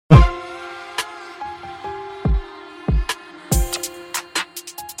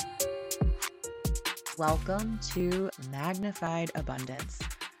Welcome to Magnified Abundance,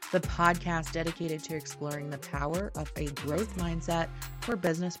 the podcast dedicated to exploring the power of a growth mindset for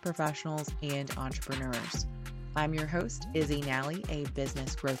business professionals and entrepreneurs. I'm your host, Izzy Nally, a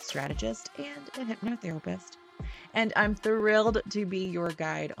business growth strategist and a hypnotherapist. And I'm thrilled to be your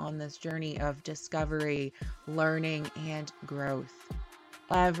guide on this journey of discovery, learning, and growth.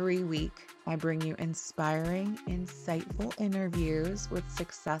 Every week, I bring you inspiring, insightful interviews with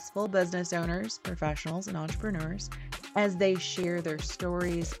successful business owners, professionals, and entrepreneurs as they share their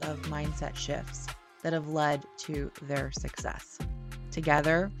stories of mindset shifts that have led to their success.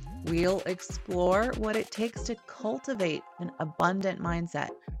 Together, we'll explore what it takes to cultivate an abundant mindset,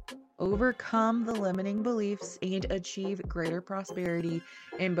 overcome the limiting beliefs, and achieve greater prosperity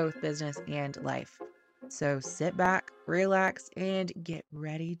in both business and life. So sit back, relax, and get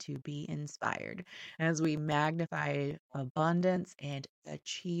ready to be inspired as we magnify abundance and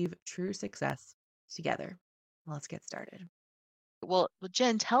achieve true success together. Let's get started. Well,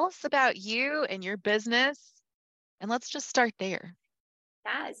 Jen, tell us about you and your business, and let's just start there.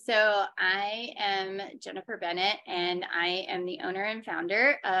 Yeah, so I am Jennifer Bennett, and I am the owner and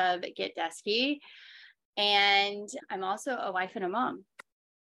founder of Get Desky, and I'm also a wife and a mom.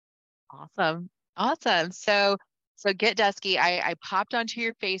 Awesome. So Get Desky, I popped onto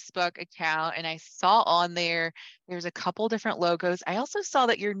your Facebook account and I saw on there's a couple different logos. I also saw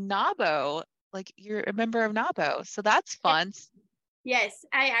that you're NAWBO, like you're a member of NAWBO. So that's fun. Yes,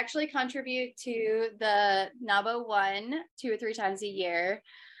 I actually contribute to the NAWBO One 2 or 3 times a year.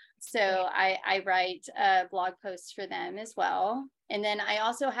 So I write blog posts for them as well. And then I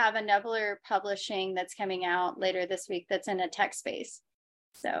also have a Nebler Publishing that's coming out later this week that's in a tech space.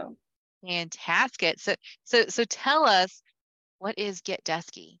 So fantastic. So tell us, what is Get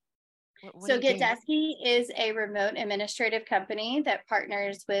Desky? So Get Desky is a remote administrative company that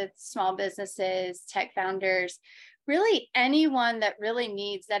partners with small businesses, tech founders, really anyone that really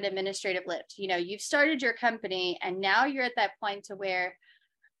needs that administrative lift. You know, you've started your company and now you're at that point to where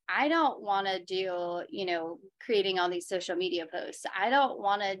I don't want to do, creating all these social media posts. I don't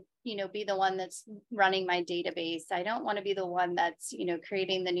want to, be the one that's running my database. I don't want to be the one that's,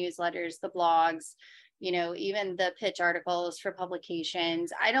 creating the newsletters, the blogs, even the pitch articles for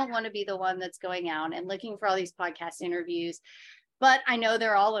publications. I don't want to be the one that's going out and looking for all these podcast interviews, but I know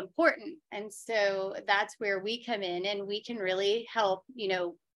they're all important. And so that's where we come in and we can really help,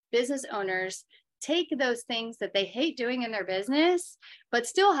 business owners take those things that they hate doing in their business, but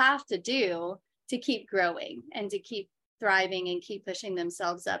still have to do to keep growing and to keep thriving and keep pushing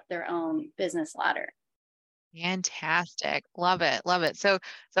themselves up their own business ladder. Fantastic. Love it. So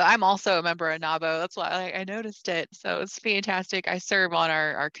I'm also a member of NAWBO. That's why I noticed it. So it's fantastic. I serve on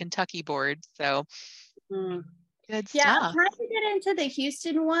our Kentucky board. So good stuff. Yeah, I'm trying to get into the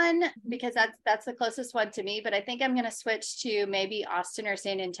Houston one because that's the closest one to me, but I think I'm going to switch to maybe Austin or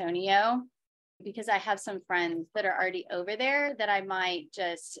San Antonio because I have some friends that are already over there that I might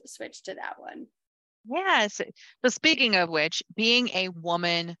just switch to that one. Yes. So speaking of which, being a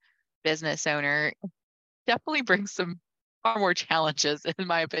woman business owner definitely brings some far more challenges, in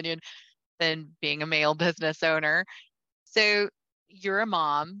my opinion, than being a male business owner. So you're a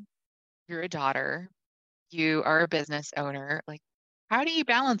mom, you're a daughter, you are a business owner. Like, how do you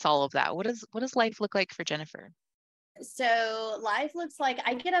balance all of that? What does life look like for Jennifer? So life looks like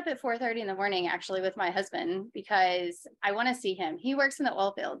I get up at 4:30 in the morning, actually, with my husband, because I want to see him. He works in the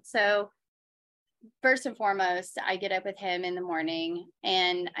oil field. So first and foremost, I get up with him in the morning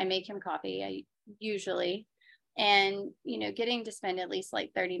and I make him coffee, usually. And, getting to spend at least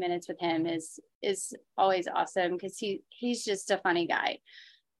like 30 minutes with him is always awesome because he's just a funny guy.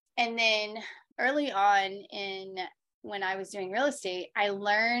 And then early on when I was doing real estate, I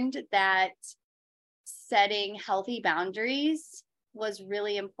learned that setting healthy boundaries was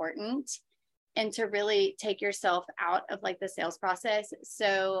really important and to really take yourself out of like the sales process.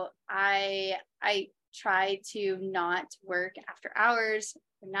 So I try to not work after hours,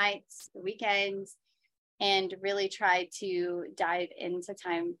 the nights, the weekends, and really try to dive into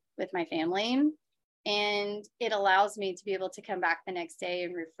time with my family. And it allows me to be able to come back the next day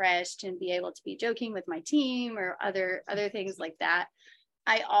and refreshed and be able to be joking with my team or other things like that.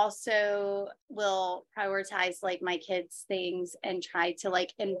 I also will prioritize like my kids' things and try to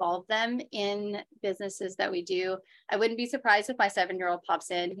like involve them in businesses that we do. I wouldn't be surprised if my 7-year-old pops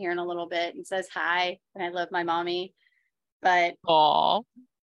in here in a little bit and says hi, and I love my mommy. But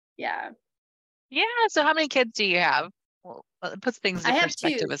yeah. So how many kids do you have? Well, it puts things in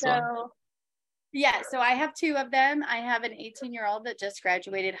perspective as well. Yeah, so I have 2 of them. I have an 18-year-old that just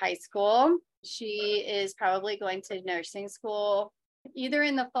graduated high school. She is probably going to nursing school either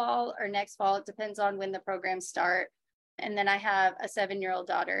in the fall or next fall. It depends on when the programs start. And then I have a 7-year-old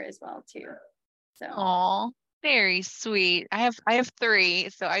daughter as well too. So, Oh, very sweet. I have three,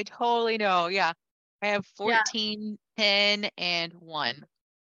 so I totally know. Yeah. I have yeah. 14, 10, and 1.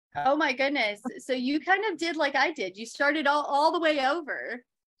 Oh my goodness. So you kind of did like I did. You started all the way over.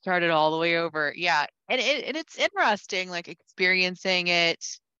 Started all the way over. Yeah. And it's interesting, like experiencing it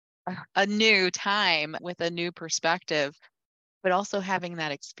a new time with a new perspective, but also having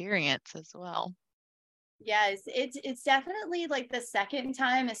that experience as well. Yes, it's definitely like the second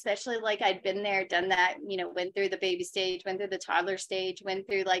time, especially like I'd been there, done that, went through the baby stage, went through the toddler stage, went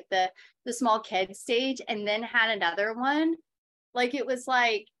through like the small kid stage, and then had another one. Like it was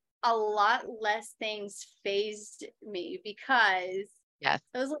like a lot less things phased me because Yes.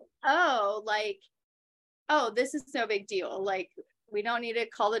 it was like, oh, this is no big deal. Like we don't need to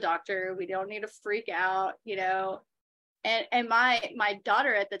call the doctor. We don't need to freak out. And my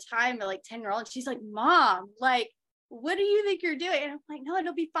daughter at the time, like 10-year-old, she's like, Mom, like, what do you think you're doing? And I'm like, no,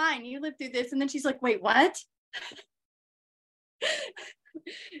 it'll be fine. You live through this. And then she's like, wait, what? So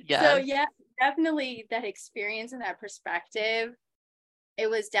Yes. yeah, definitely that experience and that perspective, it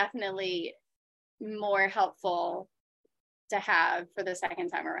was definitely more helpful to have for the second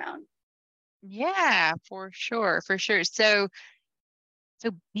time around. Yeah, for sure, for sure. So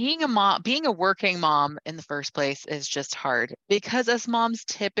being a mom, being a working mom in the first place is just hard because us moms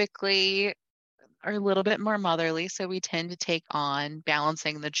typically are a little bit more motherly, so we tend to take on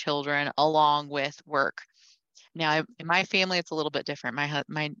balancing the children along with work. Now, in my family, it's a little bit different. My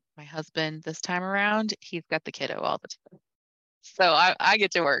husband this time around, he's got the kiddo all the time, so I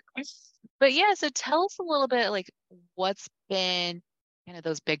get to work. But yeah, so tell us a little bit like what's been kind of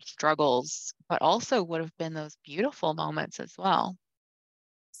those big struggles, but also what have been those beautiful moments as well.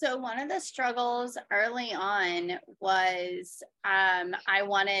 So one of the struggles early on was I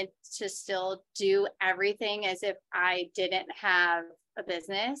wanted to still do everything as if I didn't have a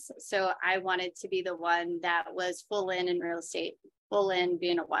business. So I wanted to be the one that was full in real estate, full in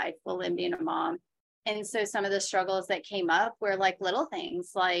being a wife, full in being a mom. And so some of the struggles that came up were like little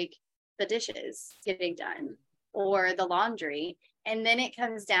things like the dishes getting done or the laundry. And then it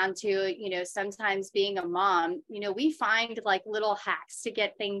comes down to, sometimes being a mom, we find like little hacks to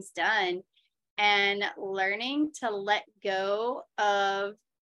get things done and learning to let go of,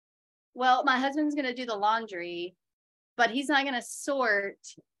 well, my husband's going to do the laundry, but he's not going to sort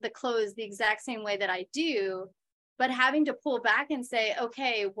the clothes the exact same way that I do. But having to pull back and say,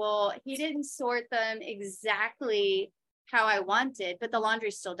 okay, well, he didn't sort them exactly how I wanted, but the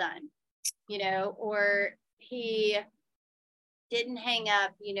laundry's still done, or he didn't hang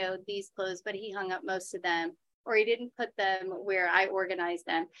up, these clothes, but he hung up most of them, or he didn't put them where I organized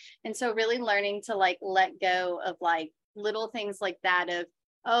them. And so really learning to like let go of like little things like that of,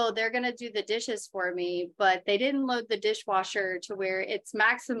 oh, they're going to do the dishes for me, but they didn't load the dishwasher to where it's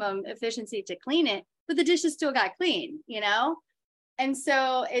maximum efficiency to clean it, but the dishes still got clean. And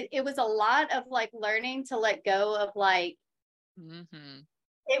so it was a lot of like learning to let go of like, Hmm.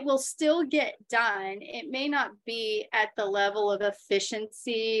 it will still get done. It may not be at the level of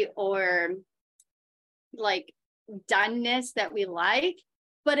efficiency or like doneness that we like,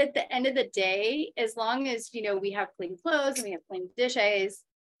 but at the end of the day, as long as we have clean clothes and we have clean dishes,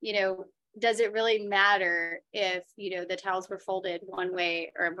 does it really matter if the towels were folded one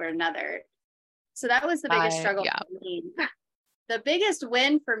way or another? So that was the biggest struggle Yeah. for me. The biggest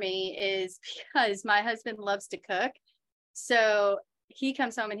win for me is because my husband loves to cook. So he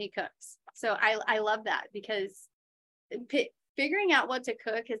comes home and he cooks. So I love that because figuring out what to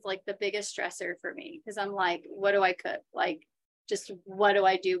cook is like the biggest stressor for me because I'm like, what do I cook? Like, just what do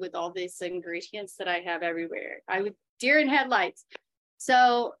I do with all these ingredients that I have everywhere? I would deer in headlights.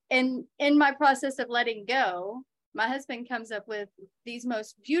 So in my process of letting go, my husband comes up with these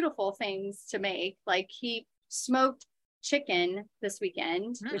most beautiful things to make. Like he smoked chicken this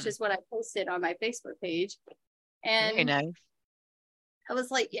weekend, which Mm, is what I posted on my Facebook page. very And nice. I was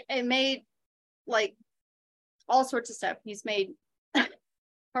like, it made like all sorts of stuff. He's made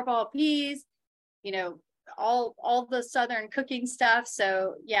purple peas, you know, all the southern cooking stuff.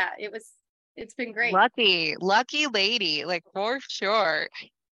 So yeah, it's been great. Lucky lady, like for sure.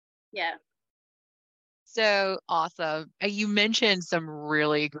 Yeah. So awesome. You mentioned some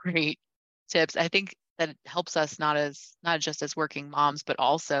really great tips. I think that it helps us not just as working moms, but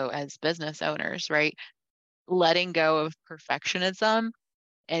also as business owners, right? Letting go of perfectionism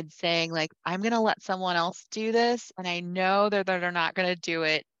and saying like, I'm going to let someone else do this. And I know that they're not going to do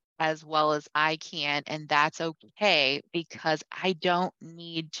it as well as I can. And that's okay because I don't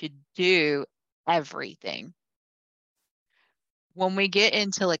need to do everything. when we get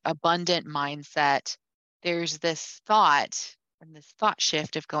into like abundant mindset, there's this thought and this thought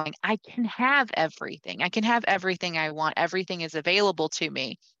shift of going, I can have everything. I can have everything I want. Everything is available to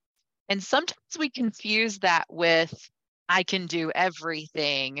me. And sometimes we confuse that with I can do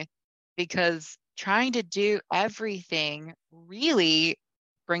everything, because trying to do everything really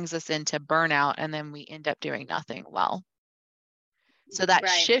brings us into burnout, and then we end up doing nothing well. So that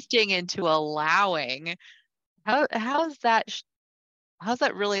Right. shifting into allowing, how's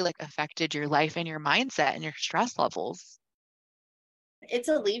that really like affected your life and your mindset and your stress levels? It's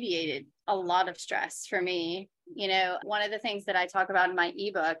alleviated a lot of stress for me. One of the things that I talk about in my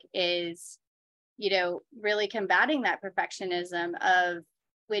ebook is, really combating that perfectionism of,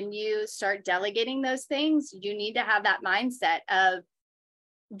 when you start delegating those things, you need to have that mindset of,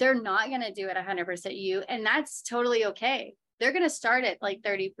 they're not going to do it 100% you, and that's totally okay. They're going to start at like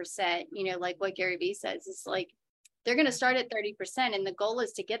 30%, like what Gary Vee says. It's like, they're going to start at 30%, and the goal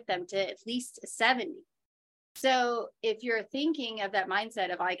is to get them to at least 70. So if you're thinking of that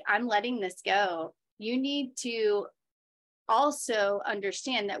mindset of like, I'm letting this go, you need to also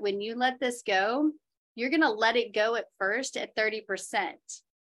understand that when you let this go, you're going to let it go at first at 30%.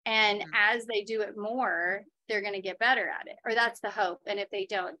 And as they do it more, they're going to get better at it, or that's the hope. And if they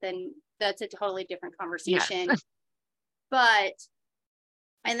don't, then that's a totally different conversation. Yes. But,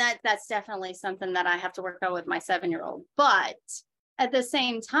 and that's definitely something that I have to work on with my 7-year-old. But at the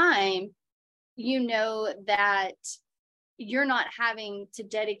same time, that you're not having to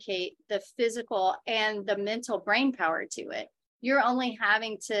dedicate the physical and the mental brain power to it. You're only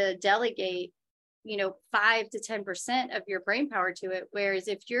having to delegate, 5 to 10% of your brain power to it. Whereas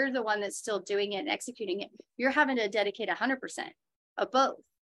if you're the one that's still doing it and executing it, you're having to dedicate 100% of both.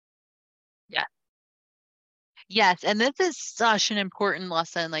 Yeah. Yes. And this is such an important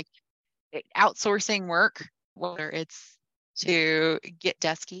lesson, like outsourcing work, whether it's to Get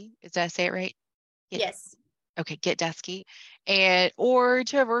Desky. Did I say it right? Yes. Okay, Get Desky, and or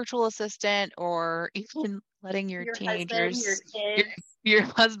to a virtual assistant, or even letting your husband, your teenagers, your, kids. your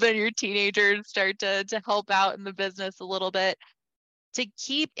husband, your teenagers start to help out in the business a little bit. To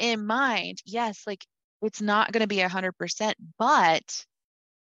keep in mind, yes, like it's not going to be 100%, but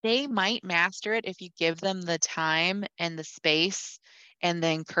they might master it if you give them the time and the space and the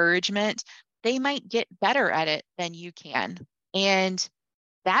encouragement. They might get better at it than you can. And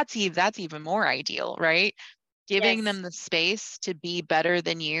that's even more ideal, right? Giving Yes. them the space to be better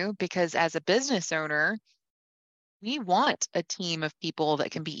than you, because as a business owner, we want a team of people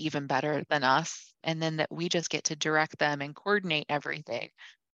that can be even better than us, and then that we just get to direct them and coordinate everything.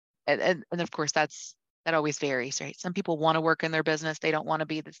 And of course, that always varies, right? Some people want to work in their business, they don't want to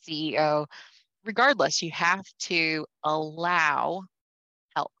be the CEO. Regardless, you have to allow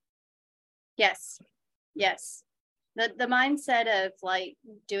help. Yes. Yes. The mindset of like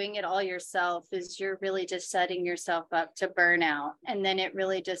doing it all yourself is, you're really just setting yourself up to burn out. And then it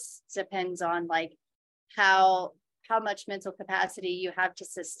really just depends on like how much mental capacity you have to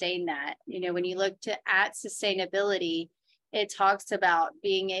sustain that. When you look at sustainability, it talks about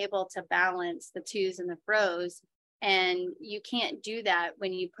being able to balance the twos and the fros. And you can't do that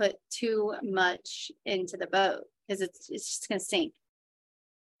when you put too much into the boat, because it's just going to sink.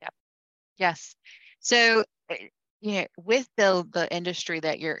 Yep. Yes. So, with the industry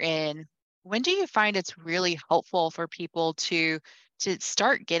that you're in, when do you find it's really helpful for people to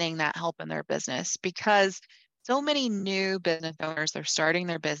start getting that help in their business? Because so many new business owners are starting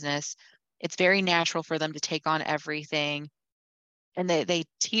their business. It's very natural for them to take on everything, and they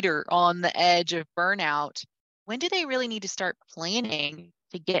teeter on the edge of burnout. When do they really need to start planning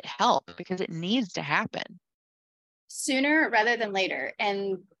to get help? Because it needs to happen. Sooner rather than later.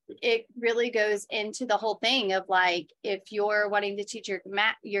 And it really goes into the whole thing of like, if you're wanting to teach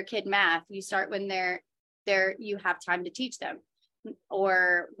your kid math, you start when you have time to teach them,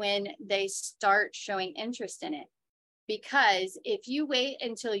 or when they start showing interest in it. Because if you wait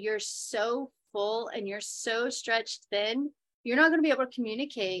until you're so full and you're so stretched thin, you're not going to be able to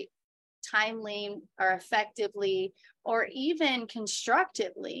communicate timely or effectively or even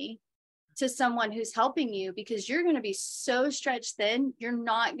constructively to someone who's helping you, because you're going to be so stretched thin, you're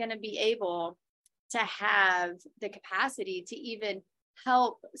not going to be able to have the capacity to even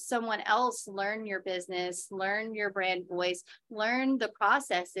help someone else learn your business, learn your brand voice, learn the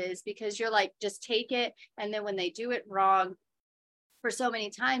processes, because you're like, just take it. And then when they do it wrong for so many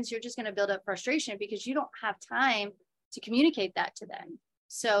times, you're just going to build up frustration because you don't have time to communicate that to them.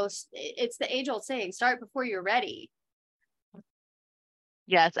 So it's the age old saying, start before you're ready.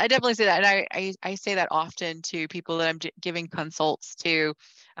 Yes, I definitely say that. And I say that often to people that I'm giving consults to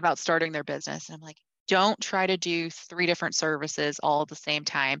about starting their business. And I'm like, don't try to do 3 different services all at the same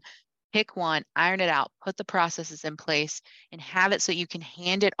time. Pick one, iron it out, put the processes in place, and have it so you can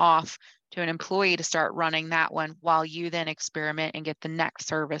hand it off to an employee to start running that one while you then experiment and get the next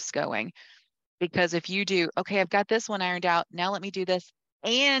service going. Because if you do, okay, I've got this one ironed out, now let me do this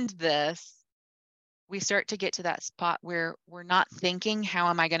and this, we start to get to that spot where we're not thinking, how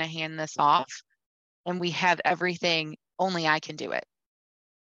am I going to hand this off? And we have everything, only I can do it.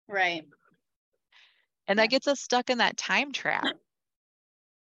 Right. And that gets us stuck in that time trap.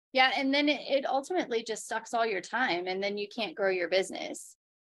 Yeah. And then it ultimately just sucks all your time, and then you can't grow your business.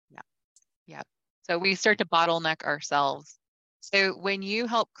 Yeah. Yeah. So we start to bottleneck ourselves. So when you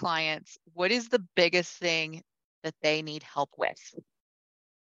help clients, what is the biggest thing that they need help with?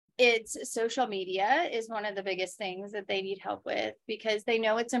 It's social media is one of the biggest things that they need help with, because they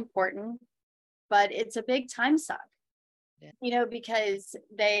know it's important, but it's a big time suck. Yeah. Because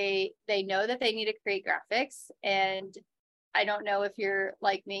they know that they need to create graphics, and I don't know if you're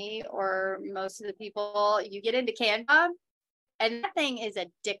like me or most of the people, you get into Canva and that thing is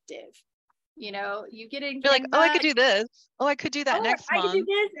addictive. You get in Canva, you're like, oh, I could do this. Oh, I could do that next I month. could do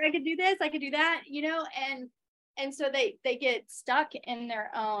this, I could do this, I could do that, and so they get stuck in their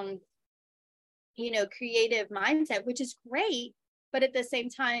own, creative mindset, which is great. But at the same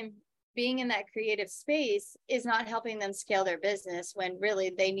time, being in that creative space is not helping them scale their business, when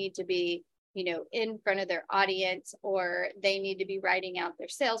really they need to be, in front of their audience, or they need to be writing out their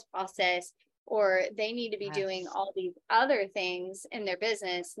sales process, or they need to be doing all these other things in their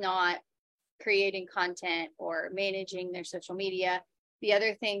business, not creating content or managing their social media. The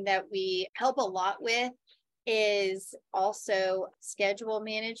other thing that we help a lot with is also schedule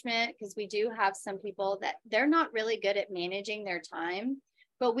management, because we do have some people that they're not really good at managing their time,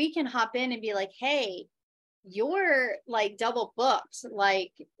 but we can hop in and be like, hey, you're like double booked,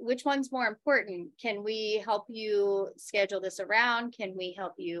 like which one's more important? Can we help you schedule this around? Can we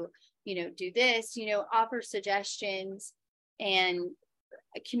help you, do this, offer suggestions? And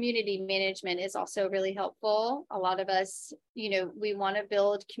community management is also really helpful. A lot of us, we want to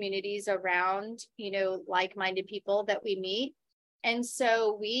build communities around, like-minded people that we meet. And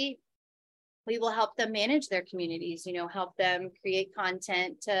so we will help them manage their communities, help them create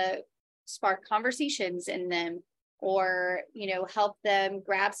content to spark conversations in them, or, help them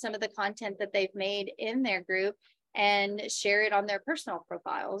grab some of the content that they've made in their group and share it on their personal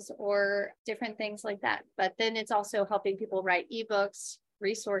profiles or different things like that. But then it's also helping people write ebooks,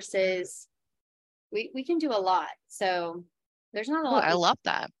 resources. We can do a lot. So there's not a lot. I love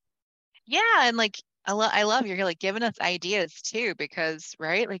that. Yeah. And like, I love you're like giving us ideas too, because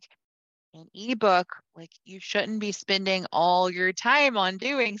right, like an ebook, like you shouldn't be spending all your time on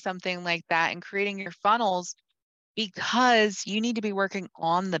doing something like that and creating your funnels, because you need to be working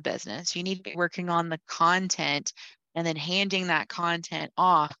on the business. You need to be working on the content and then handing that content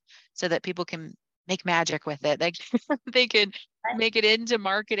off so that people can make magic with it. They can make it into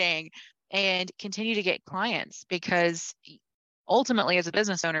marketing and continue to get clients, because ultimately as a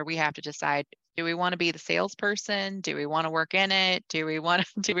business owner, we have to decide, do we want to be the salesperson? Do we want to work in it? Do we want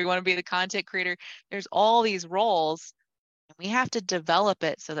to be the content creator? There's all these roles, and we have to develop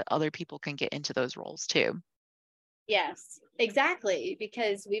it so that other people can get into those roles too. Yes, exactly.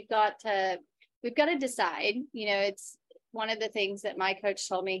 Because we've got to decide, it's one of the things that my coach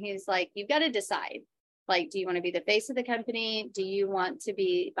told me. He's like, you've got to decide, like, do you want to be the face of the company? Do you want to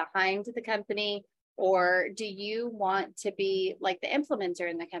be behind the company? Or do you want to be like the implementer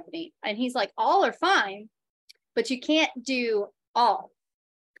in the company? And he's like, all are fine, but you can't do all.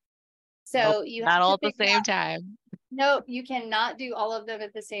 So you not all at the same time. No, you cannot do all of them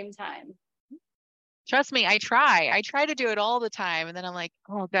at the same time. Trust me, I try to do it all the time. And then I'm like,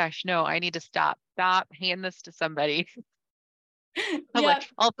 oh gosh, no, I need to stop, hand this to somebody.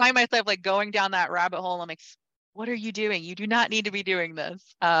 I'll find myself like going down that rabbit hole. I'm like, what are you doing? You do not need to be doing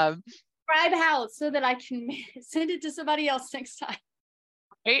this. Describe how, so that I can send it to somebody else next time.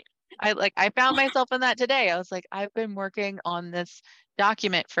 Right. I found myself in that today. I was like, I've been working on this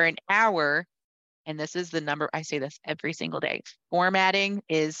document for an hour, and this is the number. I say this every single day. Formatting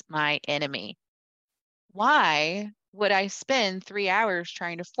is my enemy. Why would I spend 3 hours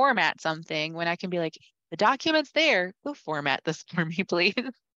trying to format something when I can be like, the document's there, go format this for me, please?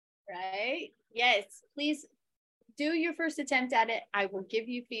 Right. Yes. Please do your first attempt at it. I will give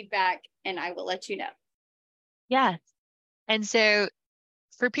you feedback and I will let you know. Yes. And so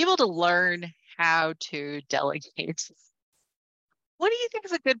for people to learn how to delegate, what do you think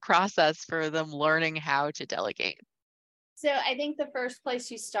is a good process for them learning how to delegate? So I think the first place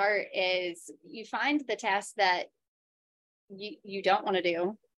you start is you find the task that you don't want to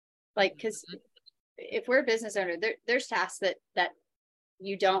do. Like, because if we're a business owner, there's tasks that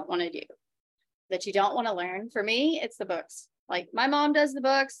you don't want to do, that you don't want to learn. For me, it's the books. Like my mom does the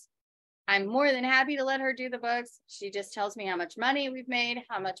books. I'm more than happy to let her do the books. She just tells me how much money we've made,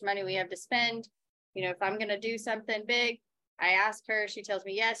 how much money we have to spend. If I'm going to do something big, I ask her, she tells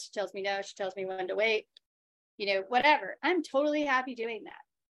me yes, she tells me no, she tells me when to wait, whatever. I'm totally happy doing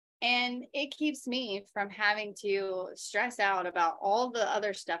that. And it keeps me from having to stress out about all the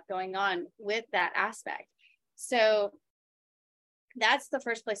other stuff going on with that aspect. So that's the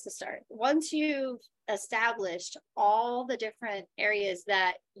first place to start. Once you've established all the different areas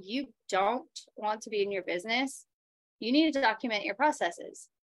that you don't want to be in your business, you need to document your processes.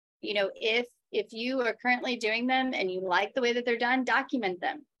 If you are currently doing them and you like the way that they're done, document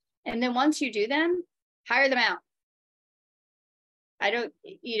them. And then once you do them, hire them out.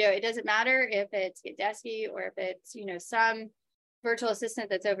 It doesn't matter if it's Getdeski or if it's, some virtual assistant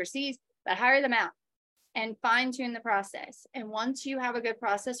that's overseas, but hire them out and fine tune the process. And once you have a good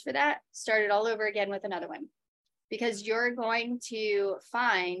process for that, start it all over again with another one, because you're going to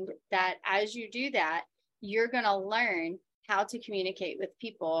find that as you do that, you're going to learn how to communicate with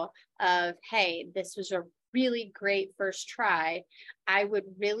people of, hey, this was a really great first try. I would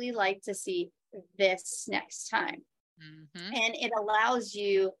really like to see this next time. Mm-hmm. And it allows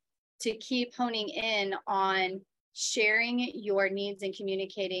you to keep honing in on sharing your needs and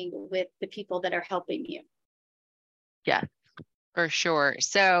communicating with the people that are helping you. Yeah, for sure.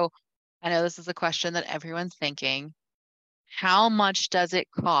 So I know this is a question that everyone's thinking. How much does it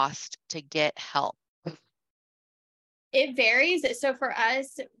cost to get help? It varies. So for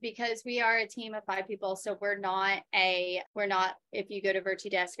us, because we are a team of 5 people, so we're not, if you go to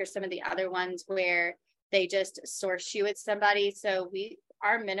Virtudesk or some of the other ones where they just source you with somebody. So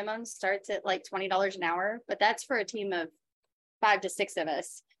our minimum starts at like $20 an hour, but that's for a team of 5 to 6 of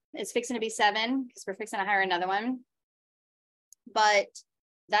us. It's fixing to be 7 because we're fixing to hire another one. But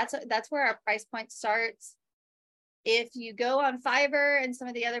that's where our price point starts. If you go on Fiverr and some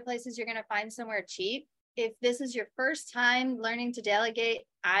of the other places, you're going to find somewhere cheap. If this is your first time learning to delegate,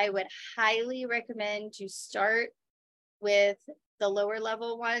 I would highly recommend you start with the lower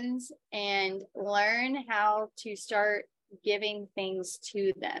level ones and learn how to start giving things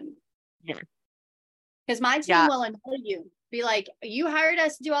to them. Yeah. Because my team will annoy you. Be like, you hired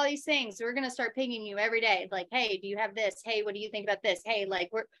us to do all these things. So we're going to start pinging you every day. Like, hey, do you have this? Hey, what do you think about this? Hey, like,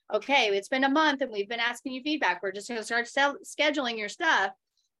 we're okay. It's been a month and we've been asking you feedback. We're just going to start scheduling your stuff.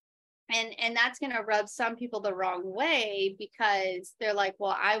 And that's going to rub some people the wrong way because they're like,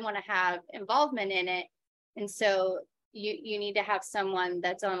 well, I want to have involvement in it. And so you need to have someone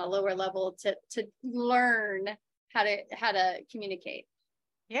that's on a lower level to learn how to communicate.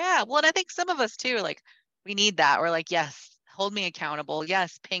 Yeah. Well, and I think some of us too, like we need that. We're like, yes, hold me accountable.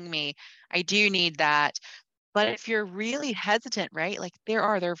 Yes, ping me. I do need that. But if you're really hesitant, right? Like there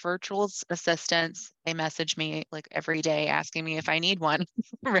are virtual assistants. They message me like every day asking me if I need one,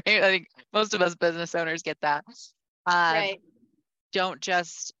 right? I think most of us business owners get that. Right. Don't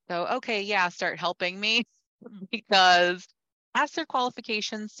just go, okay, yeah, start helping me, because ask their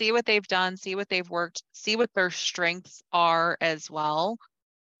qualifications, see what they've done, see what they've worked, see what their strengths are as well.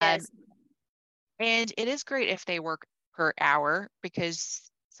 Yes. And it is great if they work per hour, because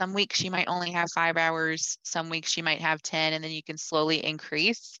some weeks you might only have 5 hours, some weeks you might have 10, and then you can slowly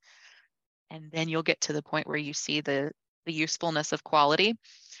increase. And then you'll get to the point where you see the usefulness of quality.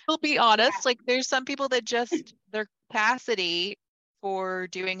 I'll be honest, like there's some people that just their capacity for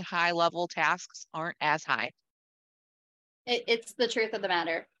doing high level tasks aren't as high. It's the truth of the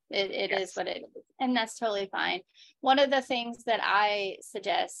matter. It is what it is. And that's totally fine. One of the things that I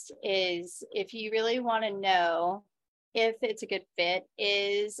suggest is, if you really want to know if it's a good fit,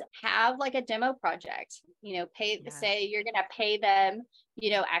 is have like a demo project, say you're going to pay them,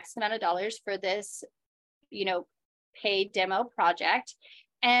 X amount of dollars for this, paid demo project.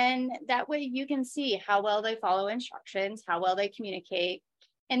 And that way you can see how well they follow instructions, how well they communicate.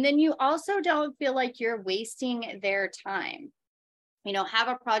 And then you also don't feel like you're wasting their time. Have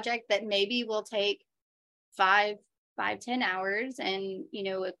a project that maybe will take 10 hours and,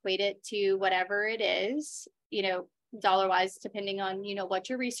 equate it to whatever it is, dollar wise, depending on, what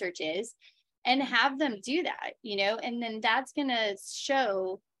your research is, and have them do that, and then that's going to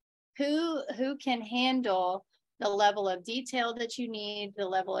show who can handle the level of detail that you need, the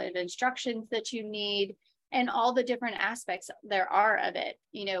level of instructions that you need, and all the different aspects there are of it.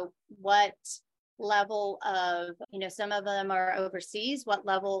 What level of, some of them are overseas, what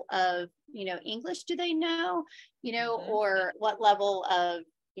level of, English do they know, or what level of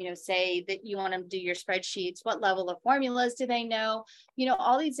say that you want them to do your spreadsheets, what level of formulas do they know,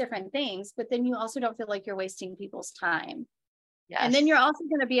 all these different things, but then you also don't feel like you're wasting people's time. Yes. And then you're also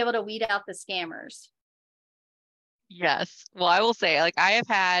going to be able to weed out the scammers. Yes. Well, I will say, like, I have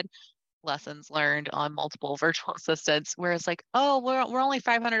had lessons learned on multiple virtual assistants where it's like, oh, we're only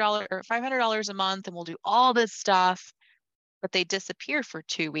 $500 or $500 a month and we'll do all this stuff, but they disappear for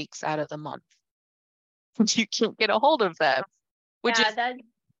 2 weeks out of the month. You can't get a hold of them, which is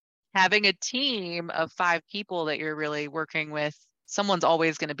having a team of 5 people that you're really working with. Someone's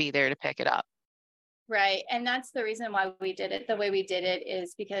always going to be there to pick it up. Right. And that's the reason why we did it the way we did it,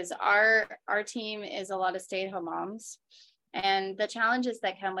 is because our team is a lot of stay-at-home moms. And the challenges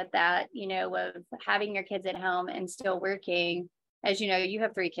that come with that, of having your kids at home and still working, as you know, you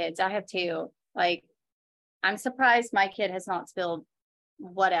have 3 kids, I have 2. Like, I'm surprised my kid has not spilled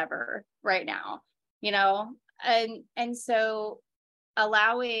whatever right now, and so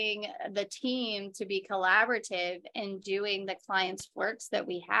allowing the team to be collaborative in doing the client's works that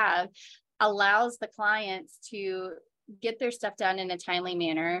we have allows the clients to get their stuff done in a timely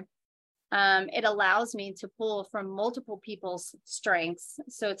manner. It allows me to pull from multiple people's strengths.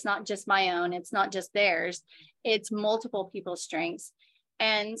 So it's not just my own, it's not just theirs, it's multiple people's strengths.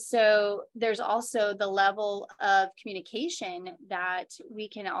 And so there's also the level of communication that we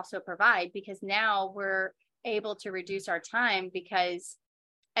can also provide, because now we're able to reduce our time because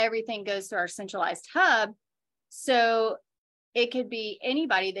everything goes to our centralized hub. So it could be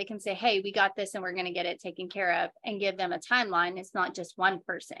anybody. They can say, hey, we got this and we're going to get it taken care of, and give them a timeline. It's not just one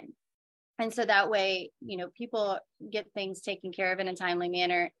person. And so that way, people get things taken care of in a timely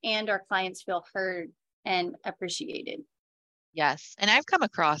manner, and our clients feel heard and appreciated. Yes. And I've come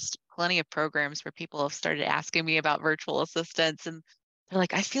across plenty of programs where people have started asking me about virtual assistants, and they're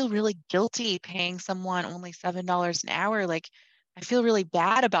like, I feel really guilty paying someone only $7 an hour. Like, I feel really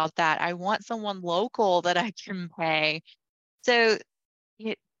bad about that. I want someone local that I can pay. So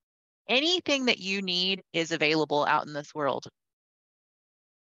anything that you need is available out in this world.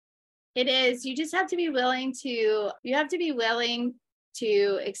 It is. You just have to be willing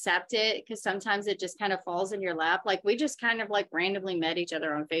to accept it, because sometimes it just kind of falls in your lap. Like, we just kind of like randomly met each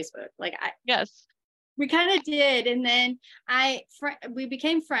other on Facebook. Yes, we kind of did. And then we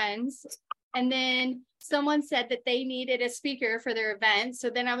became friends. And then someone said that they needed a speaker for their event. So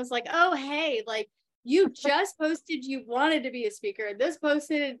then I was like, oh, hey, like, you just posted you wanted to be a speaker. This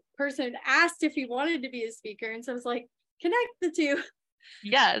person asked if you wanted to be a speaker. And so I was like, connect the two.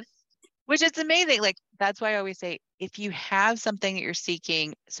 Yes. Which is amazing. Like, that's why I always say, if you have something that you're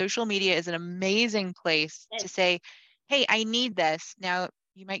seeking, social media is an amazing place to say, hey, I need this. Now,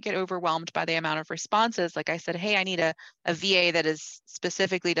 you might get overwhelmed by the amount of responses. Like I said, hey, I need a VA that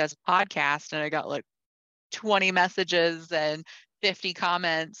specifically does a podcast. And I got like 20 messages and 50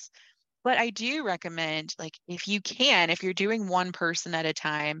 comments. But I do recommend, like, if you're doing one person at a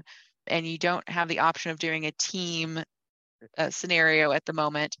time and you don't have the option of doing a team scenario at the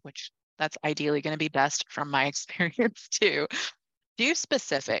moment, which that's ideally going to be best from my experience too, do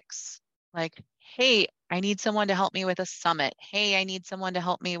specifics. Like, hey, I need someone to help me with a summit. Hey, I need someone to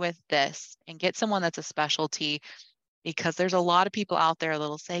help me with this, and get someone that's a specialty, because there's a lot of people out there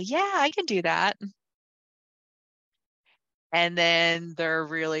that'll say, yeah, I can do that. And then they're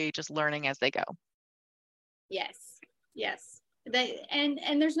really just learning as they go. Yes.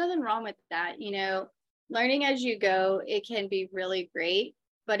 And there's nothing wrong with that. Learning as you go, it can be really great,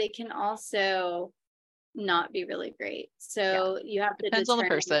 but it can also not be really great. So you have to depends on the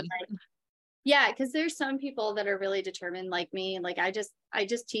person. Because there's some people that are really determined like me. Like, I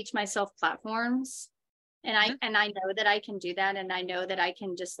just teach myself platforms, and I know that I can do that, and I know that I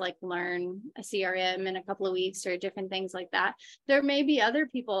can just like learn a CRM in a couple of weeks or different things like that. There may be other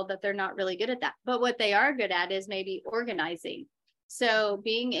people that they're not really good at that, but what they are good at is maybe organizing. So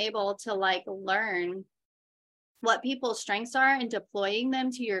being able to like learn what people's strengths are and deploying them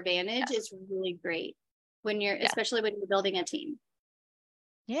to your advantage is really great especially when you're building a team.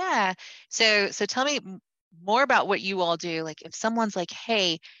 Yeah. So tell me more about what you all do. Like, if someone's like,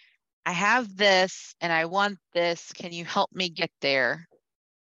 hey, I have this and I want this, can you help me get there?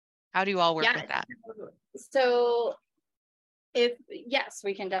 How do you all work with that? So yes,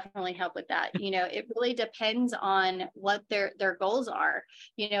 we can definitely help with that. It really depends on what their goals are.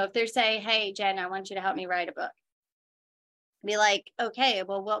 If they're saying, hey, Jen, I want you to help me write a book. Be like, okay,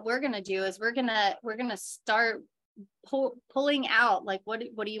 well, what we're going to do is we're going to start pulling out, like, what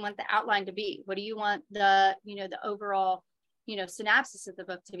do you want the outline to be? What do you want the overall, synopsis of the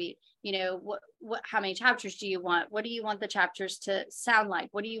book to be? How many chapters do you want? What do you want the chapters to sound like?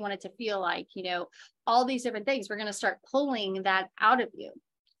 What do you want it to feel like? All these different things. We're going to start pulling that out of you.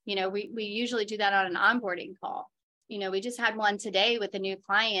 We usually do that on an onboarding call. We just had one today with a new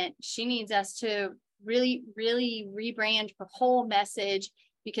client. She needs us to really, really rebrand her whole message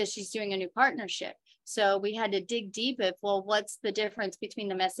because she's doing a new partnership. So we had to dig deep of, well, what's the difference between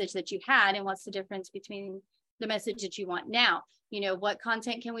the message that you had and what's the difference between the message that you want now? What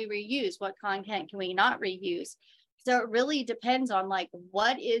content can we reuse? What content can we not reuse? So it really depends on like,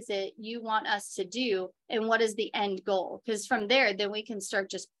 what is it you want us to do and what is the end goal? Because from there, then we can start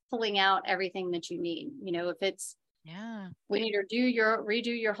just pulling out everything that you need. If it's, we need to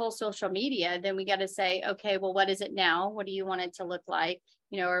redo your whole social media, then we got to say, okay, well, what is it now? What do you want it to look like?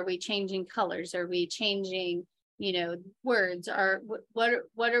 Are we changing colors? Are we changing, words? Or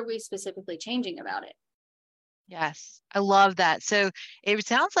what are we specifically changing about it? Yes, I love that. So it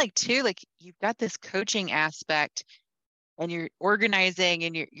sounds like too, like you've got this coaching aspect and you're organizing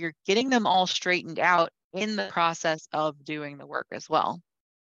and you're getting them all straightened out in the process of doing the work as well.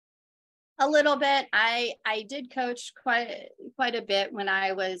 A little bit. I did coach quite a bit when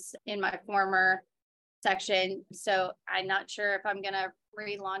I was in my former section. So I'm not sure if I'm going to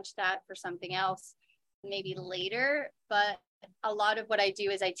relaunch that for something else maybe later, but a lot of what I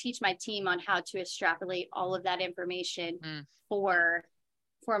do is I teach my team on how to extrapolate all of that information for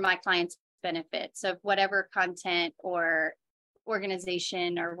my clients' benefit. So whatever content or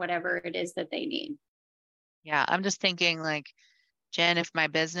organization or whatever it is that they need. Yeah, I'm just thinking like, Jen, if my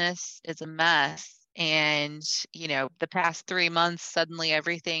business is a mess and, the past 3 months, suddenly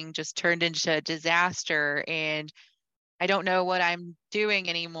everything just turned into a disaster and I don't know what I'm doing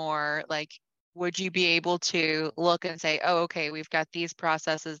anymore, like, would you be able to look and say, oh, okay, we've got these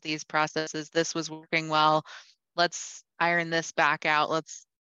processes, this was working well. Let's iron this back out. Is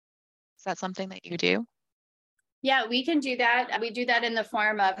that something that you do? Yeah, we can do that. We do that in the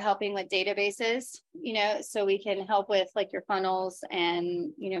form of helping with databases, so we can help with like your funnels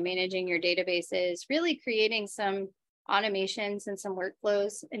and, managing your databases, really creating some automations and some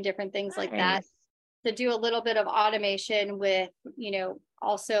workflows and different things like that to do a little bit of automation with,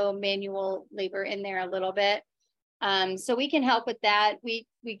 also manual labor in there a little bit. So we can help with that. We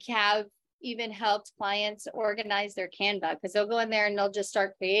have even helped clients organize their Canva because they'll go in there and they'll just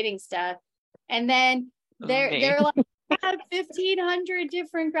start creating stuff. And then they're like, I have 1,500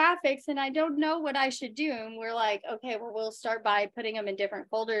 different graphics and I don't know what I should do. And we're like, okay, well, we'll start by putting them in different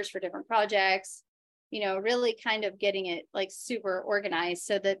folders for different projects, really kind of getting it like super organized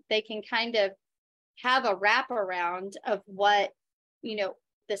so that they can kind of have a wraparound of what,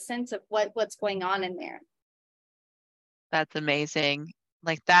 the sense of what's going on in there. That's amazing.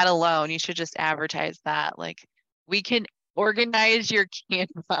 Like that alone, you should just advertise that. Like, we can organize your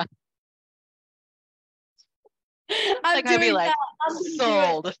Canva. I'd be like,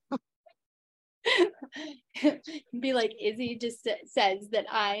 sold. Be like, Izzy just says that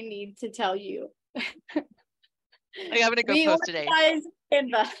I need to tell you. Like, I'm gonna go post today.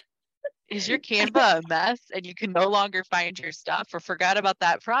 Canva. Is your Canva a mess and you can no longer find your stuff or forgot about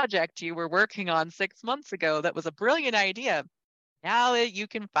that project you were working on 6 months ago that was a brilliant idea? Now you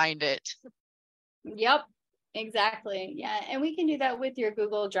can find it. Yep, exactly. Yeah. And we can do that with your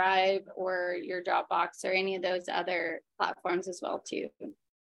Google Drive or your Dropbox or any of those other platforms as well too.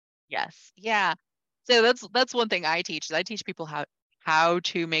 Yes. Yeah. So that's one thing I teach is I teach people how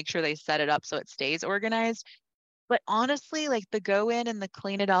to make sure they set it up so it stays organized. But honestly, like the go in and the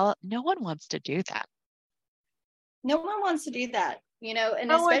clean it all up, no one wants to do that. No one wants to do that, and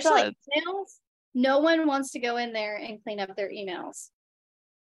especially emails. No one wants to go in there and clean up their emails.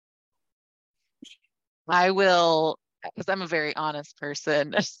 I will, because I'm a very honest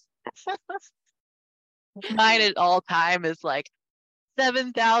person. Mine at all time is like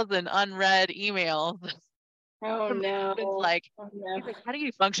 7,000 unread emails. Oh no. It's like, he's like, how do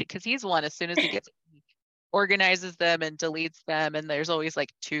you function? Because he's one, as soon as he organizes them and deletes them, and there's always like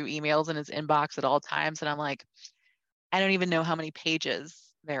 2 emails in his inbox at all times. And I'm like, I don't even know how many pages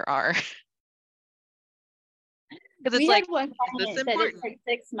there are. Because it's like, one client that it took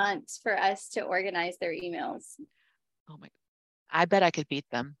 6 months for us to organize their emails. Oh my, I bet I could beat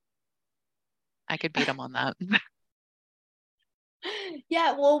them. I could beat them on that.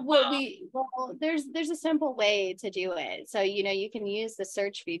 Yeah, well, there's a simple way to do it. So, you can use the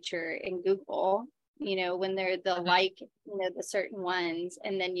search feature in Google, when they're the certain ones,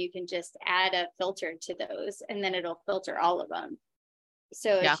 and then you can just add a filter to those, and then it'll filter all of them.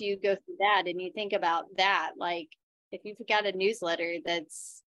 So if you go through that and you think about that, like if you've got a newsletter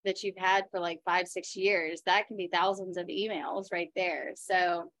that you've had for like 5-6 years, that can be thousands of emails right there.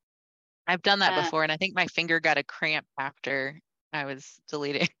 So I've done that before, and I think my finger got a cramp after I was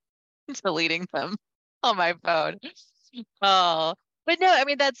deleting them on my phone. Oh, But no, I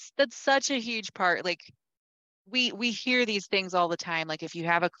mean, that's such a huge part. Like we hear these things all the time. Like if you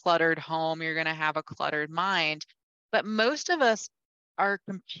have a cluttered home, you're going to have a cluttered mind. But most of us, our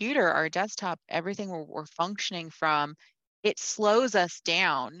computer, our desktop, everything we're functioning from, it slows us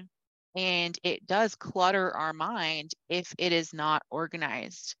down and it does clutter our mind if it is not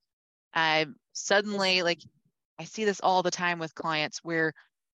organized. Suddenly, like I see this all the time with clients where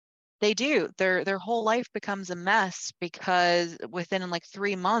they do their whole life becomes a mess because within like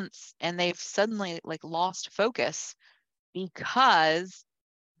 3 months, and they've suddenly like lost focus because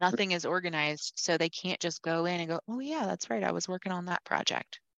nothing is organized. So they can't just go in and go, oh yeah, that's right, I was working on that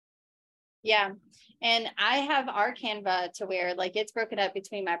project. Yeah. And I have our Canva to where like it's broken up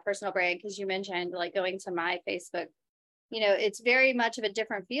between my personal brand, because you mentioned like going to my Facebook, it's very much of a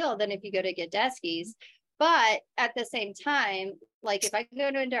different feel than if you go to Gadeski's. But at the same time, like if I go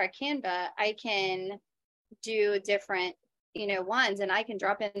into our Canva, I can do different, ones, and I can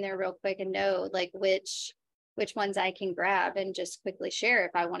drop in there real quick and know like which ones I can grab and just quickly share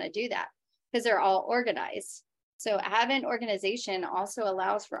if I want to do that, because they're all organized. So having organization also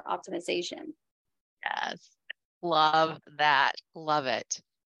allows for optimization. Yes. Love that. Love it.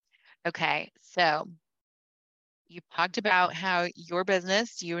 Okay. So you talked about how your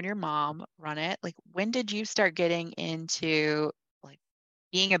business, you and your mom run it. Like when did you start getting into like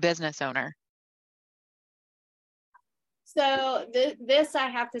being a business owner? So this I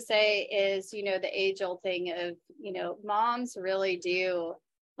have to say is, the age old thing of, moms really do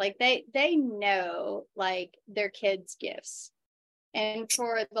like they know like their kids' gifts. And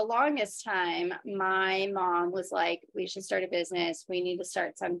for the longest time, my mom was like, we should start a business. We need to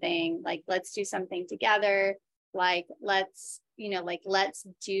start something. Like, let's do something together. Like, let's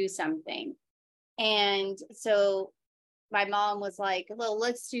do something. And so my mom was like, well,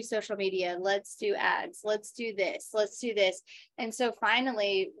 let's do social media. Let's do ads. Let's do this. Let's do this. And so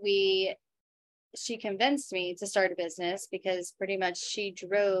finally, she convinced me to start a business, because pretty much she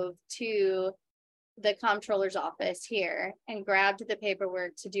drove to the comptroller's office here and grabbed the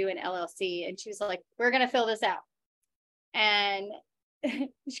paperwork to do an LLC. And she was like, we're going to fill this out. And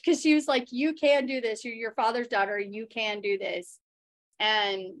because she was like, you can do this. You're your father's daughter. You can do this.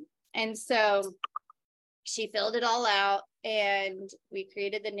 And so she filled it all out and we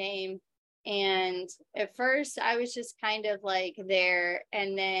created the name. And at first I was just kind of like there.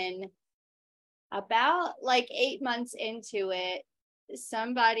 And then about like 8 months into it,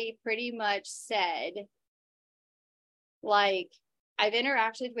 somebody pretty much said, like, I've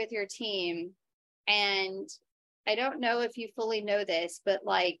interacted with your team and I don't know if you fully know this, but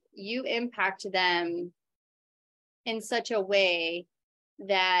like you impact them in such a way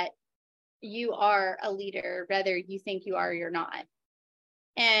that you are a leader, whether you think you are or you're not.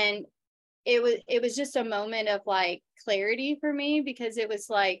 And it was just a moment of like clarity for me, because it was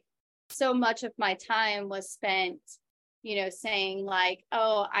like so much of my time was spent saying like,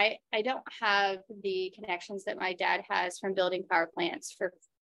 oh, I don't have the connections that my dad has from building power plants for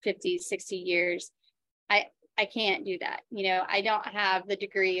 50, 60 years. I can't do that. I don't have the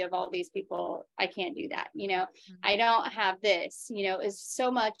degree of all these people. I can't do that. I don't have this, is so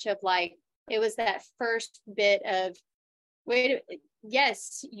much of like, it was that first bit of, wait,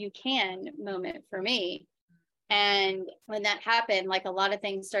 yes, you can moment for me. And when that happened, like a lot of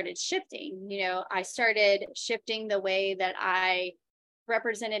things started shifting. I started shifting the way that I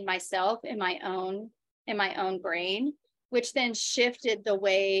represented myself in my own brain, which then shifted the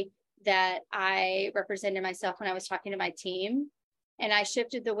way that I represented myself when I was talking to my team. And I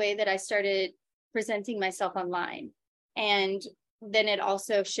shifted the way that I started presenting myself online. And then it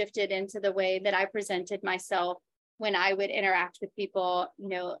also shifted into the way that I presented myself when I would interact with people,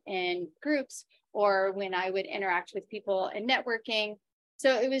 in groups, or when I would interact with people in networking.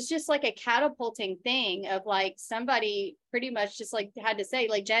 So it was just like a catapulting thing of like somebody pretty much just like had to say,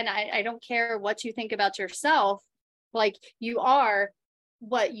 like, Jen, I don't care what you think about yourself. Like, you are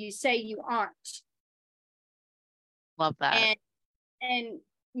what you say you aren't. Love that. And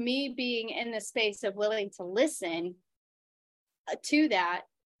me being in the space of willing to listen to that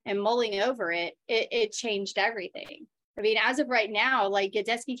and mulling over it changed everything. I mean, as of right now, like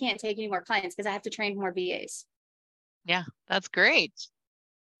Gadeski can't take any more clients because I have to train more VAs. Yeah, that's great.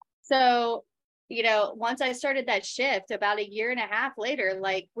 So, once I started that shift about a year and a half later,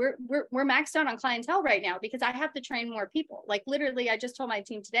 like we're maxed out on clientele right now because I have to train more people. Like literally, I just told my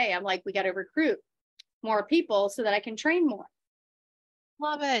team today, I'm like, we got to recruit more people so that I can train more.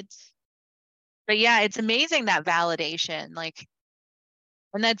 Love it. But yeah, it's amazing that validation. Like,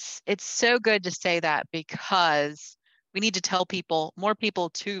 and it's so good to say that because we need to tell people, more people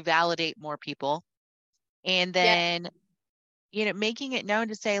to validate more people. And Yeah. then making it known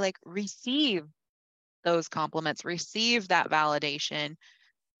to say, like, receive those compliments, receive that validation,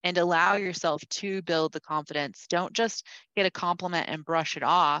 and allow yourself to build the confidence. Don't just get a compliment and brush it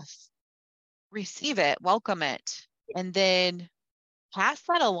off. Receive it, welcome it, and then pass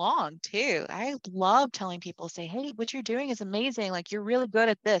that along too. I love telling people, say, hey, what you're doing is amazing. Like, you're really good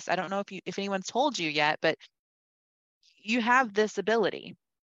at this. I don't know if anyone's told you yet, but you have this ability.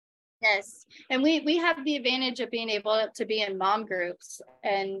 Yes. And we have the advantage of being able to be in mom groups.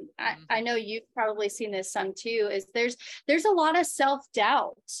 And I know you've probably seen this some too, is there's a lot of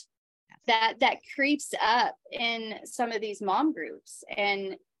self-doubt that creeps up in some of these mom groups.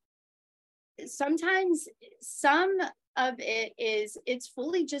 And sometimes some of it is, it's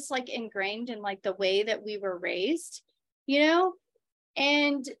fully just like ingrained in like the way that we were raised,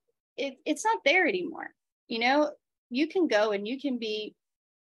 and it's not there anymore. You can go and you can be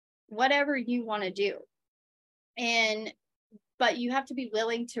whatever you want to do, but you have to be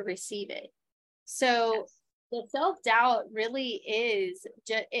willing to receive it. So the self-doubt really is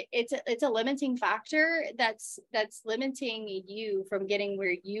just, it's a limiting factor that's limiting you from getting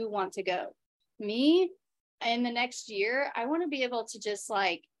where you want to go. Me, in the next year, I want to be able to just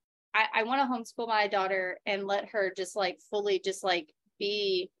like, I want to homeschool my daughter and let her just like fully just like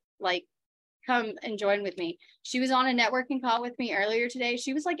be like, come and join with me. She was on a networking call with me earlier today.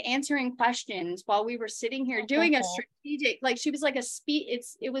 She was like answering questions while we were sitting here doing a strategic, like she was like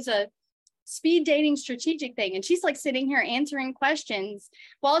it was a speed dating strategic thing. And she's like sitting here answering questions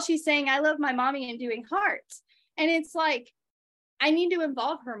while she's saying, I love my mommy, and doing hearts. And it's like, I need to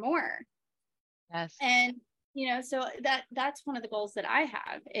involve her more. Yes. And, so that's one of the goals that I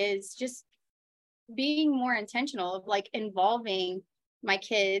have, is just being more intentional of like involving my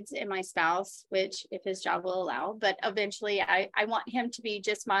kids and my spouse, which if his job will allow, but eventually I want him to be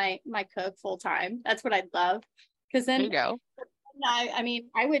just my cook full time. That's what I'd love. Cause then there you go. I mean,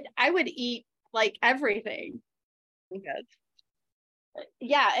 I would eat like everything. Good.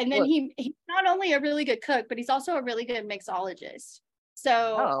 Yeah. And then he's not only a really good cook, but he's also a really good mixologist.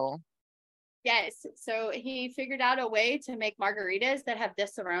 So yes. So he figured out a way to make margaritas that have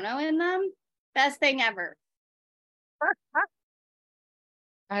Disaronno in them. Best thing ever.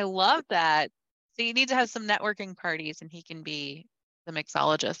 I love that. So you need to have some networking parties, and he can be the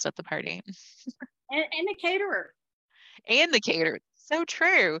mixologist at the party. and the caterer. And the caterer. So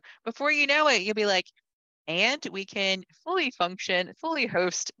true. Before you know it, you'll be like, and we can fully function, fully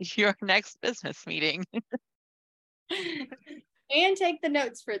host your next business meeting. And take the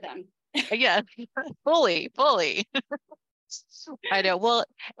notes for them. Yeah, fully. I know. Well,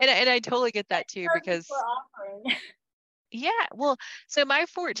 and I totally get that too, because yeah, well, so my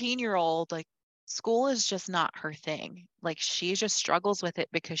 14-year-old, like, school is just not her thing. Like, she just struggles with it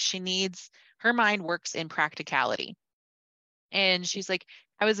because her mind works in practicality. And she's like,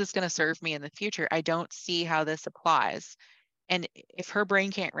 how is this going to serve me in the future? I don't see how this applies. And if her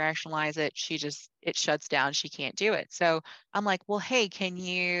brain can't rationalize it, it shuts down. She can't do it. So I'm like, well, hey, can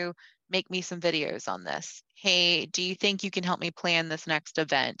you make me some videos on this? Hey, do you think you can help me plan this next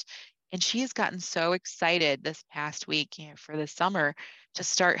event? And she's gotten so excited this past week, for the summer, to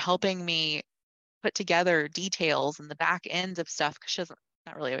start helping me put together details and the back end of stuff, because she's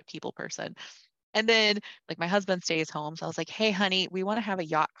not really a people person. And then, like, my husband stays home. So I was like, hey, honey, we want to have a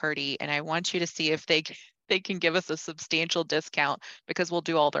yacht party, and I want you to see if they can give us a substantial discount, because we'll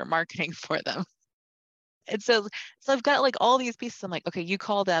do all their marketing for them. And so I've got like all these pieces. I'm like, okay, you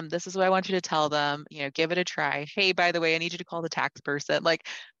call them. This is what I want you to tell them, give it a try. Hey, by the way, I need you to call the tax person. Like,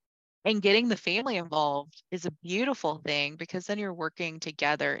 and getting the family involved is a beautiful thing, because then you're working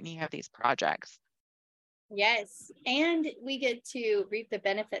together and you have these projects. Yes. And we get to reap the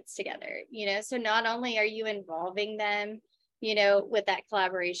benefits together, so not only are you involving them, with that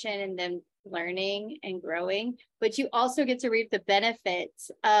collaboration and them learning and growing, but you also get to reap the benefits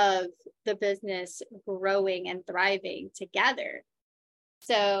of the business growing and thriving together.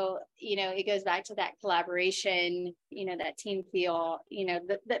 So, it goes back to that collaboration, that team feel,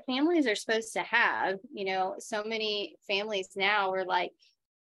 that families are supposed to have. So many families now are like,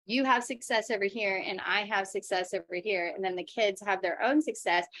 you have success over here and I have success over here. And then the kids have their own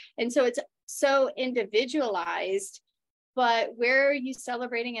success. And so it's so individualized, but where are you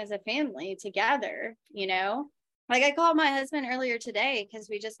celebrating as a family together? Like, I called my husband earlier today because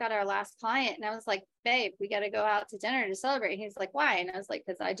we just got our last client, and I was like, babe, we got to go out to dinner to celebrate. He's like, why? And I was like,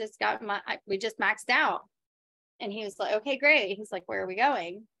 because we just maxed out. And he was like, okay, great. He's like, where are we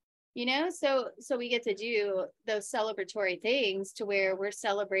going? So we get to do those celebratory things to where we're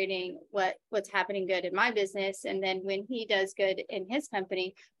celebrating what's happening good in my business. And then when he does good in his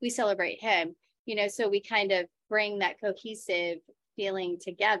company, we celebrate him, so we kind of bring that cohesive feeling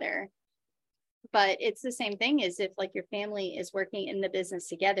together. But it's the same thing as if like your family is working in the business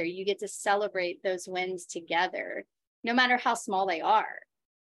together. You get to celebrate those wins together, no matter how small they are.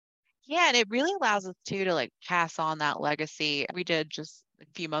 Yeah, and it really allows us too to like pass on that legacy. We did just a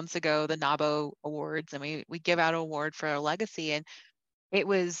few months ago the NABO Awards, and we give out an award for a legacy. And it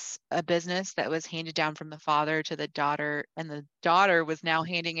was a business that was handed down from the father to the daughter, and the daughter was now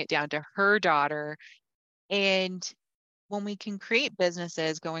handing it down to her daughter. And when we can create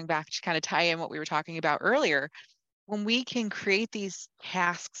businesses, going back to kind of tie in what we were talking about earlier, when we can create these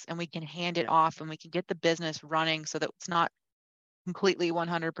tasks and we can hand it off and we can get the business running so that it's not completely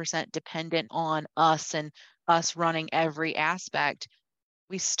 100% dependent on us and us running every aspect,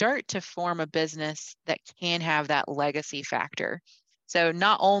 we start to form a business that can have that legacy factor. So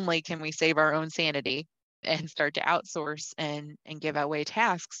not only can we save our own sanity and start to outsource and give away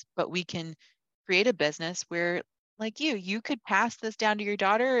tasks, but we can create a business where, like you could pass this down to your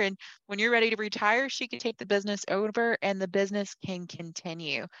daughter, and when you're ready to retire, she can take the business over and the business can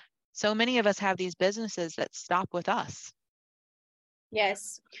continue. So many of us have these businesses that stop with us.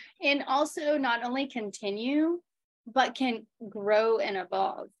 Yes. And also not only continue, but can grow and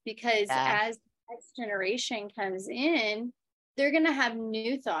evolve, because Yeah. as the next generation comes in, they're going to have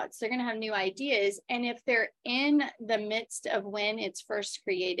new thoughts, they're going to have new ideas. And if they're in the midst of when it's first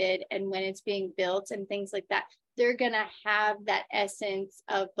created and when it's being built and things like that, they're going to have that essence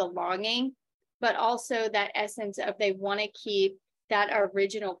of belonging, but also that essence of they want to keep that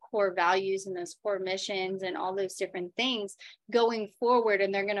original core values and those core missions and all those different things going forward.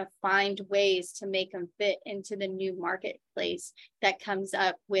 And they're going to find ways to make them fit into the new marketplace that comes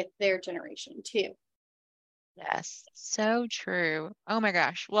up with their generation too. Yes, so true. Oh my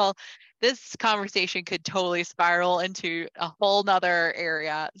gosh. Well, this conversation could totally spiral into a whole nother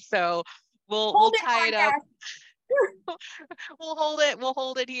area. So we'll Hold it, tie it up. podcast. We'll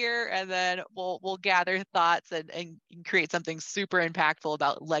hold it here, and then we'll gather thoughts and create something super impactful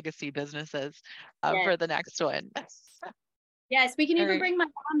about legacy businesses Yes. for the next one. Yes, we can All even right. bring my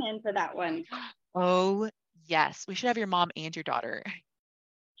mom in for that one. Oh, yes. We should have your mom and your daughter.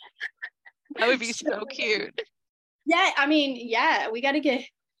 That would be so cute. Yeah, I mean, yeah, we got to get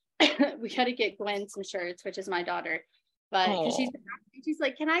we got to get Gwen some shirts, which is my daughter, but because Oh. she's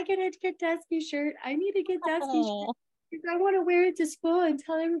like, can I get a Get Dusky shirt? I need a Get Dusky shirt Oh. because I want to wear it to school and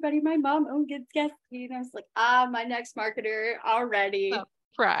tell everybody my mom owned Get Dusky. And I was like, my next marketer already. Oh,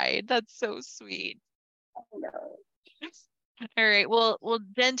 pride. That's so sweet. Oh, no. All right. Well,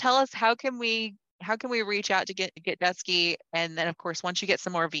 then tell us how can we reach out to get Dusky, and then of course once you get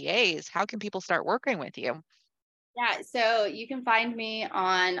some more VAs, how can people start working with you? Yeah, so you can find me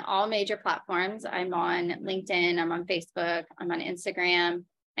on all major platforms. I'm on LinkedIn, I'm on Facebook, I'm on Instagram.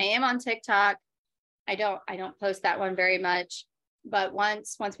 I am on TikTok. I don't post that one very much, but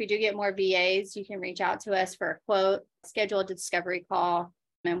once we do get more VAs, you can reach out to us for a quote, schedule a discovery call,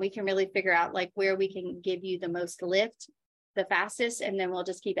 and we can really figure out like where we can give you the most lift the fastest, and then we'll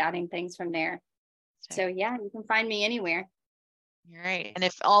just keep adding things from there. So yeah, you can find me anywhere. You're right. And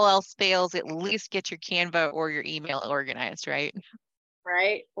if all else fails, at least get your Canva or your email organized, right?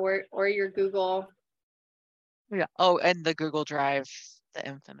 Right? Or your Google Yeah. Oh, and the Google Drive, the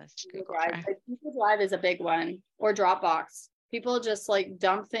infamous Google Drive. Drive. But Google Drive is a big one, or Dropbox. People just like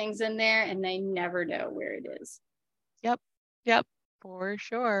dump things in there and they never know where it is. Yep. Yep. For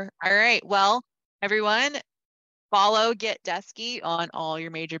sure. All right. Well, everyone, follow Get Dusky on all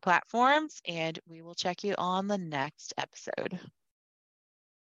your major platforms, and we will check you on the next episode.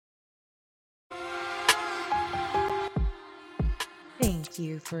 Thank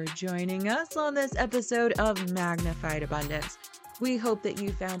you for joining us on this episode of Magnified Abundance. We hope that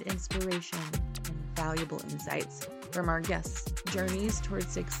you found inspiration and valuable insights from our guests' journeys towards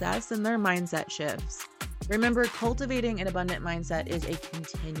success and their mindset shifts. Remember, cultivating an abundant mindset is a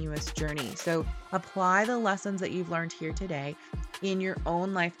continuous journey. So apply the lessons that you've learned here today in your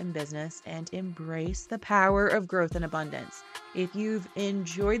own life and business and embrace the power of growth and abundance. If you've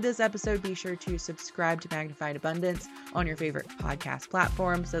enjoyed this episode, be sure to subscribe to Magnified Abundance on your favorite podcast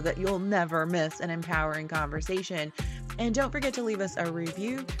platform so that you'll never miss an empowering conversation. And don't forget to leave us a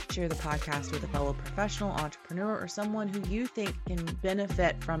review, share the podcast with a fellow professional, entrepreneur, or someone who you think can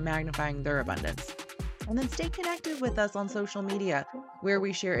benefit from magnifying their abundance. And then stay connected with us on social media, where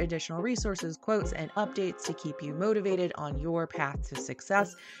we share additional resources, quotes, and updates to keep you motivated on your path to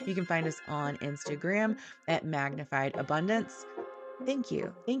success. You can find us on Instagram at Magnified Abundance. Thank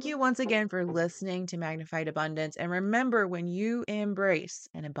you. Thank you once again for listening to Magnified Abundance. And remember, when you embrace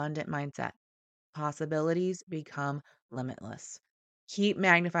an abundant mindset, possibilities become limitless. Keep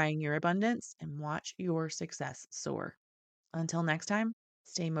magnifying your abundance and watch your success soar. Until next time,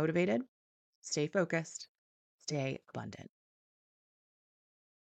 stay motivated, stay focused, stay abundant.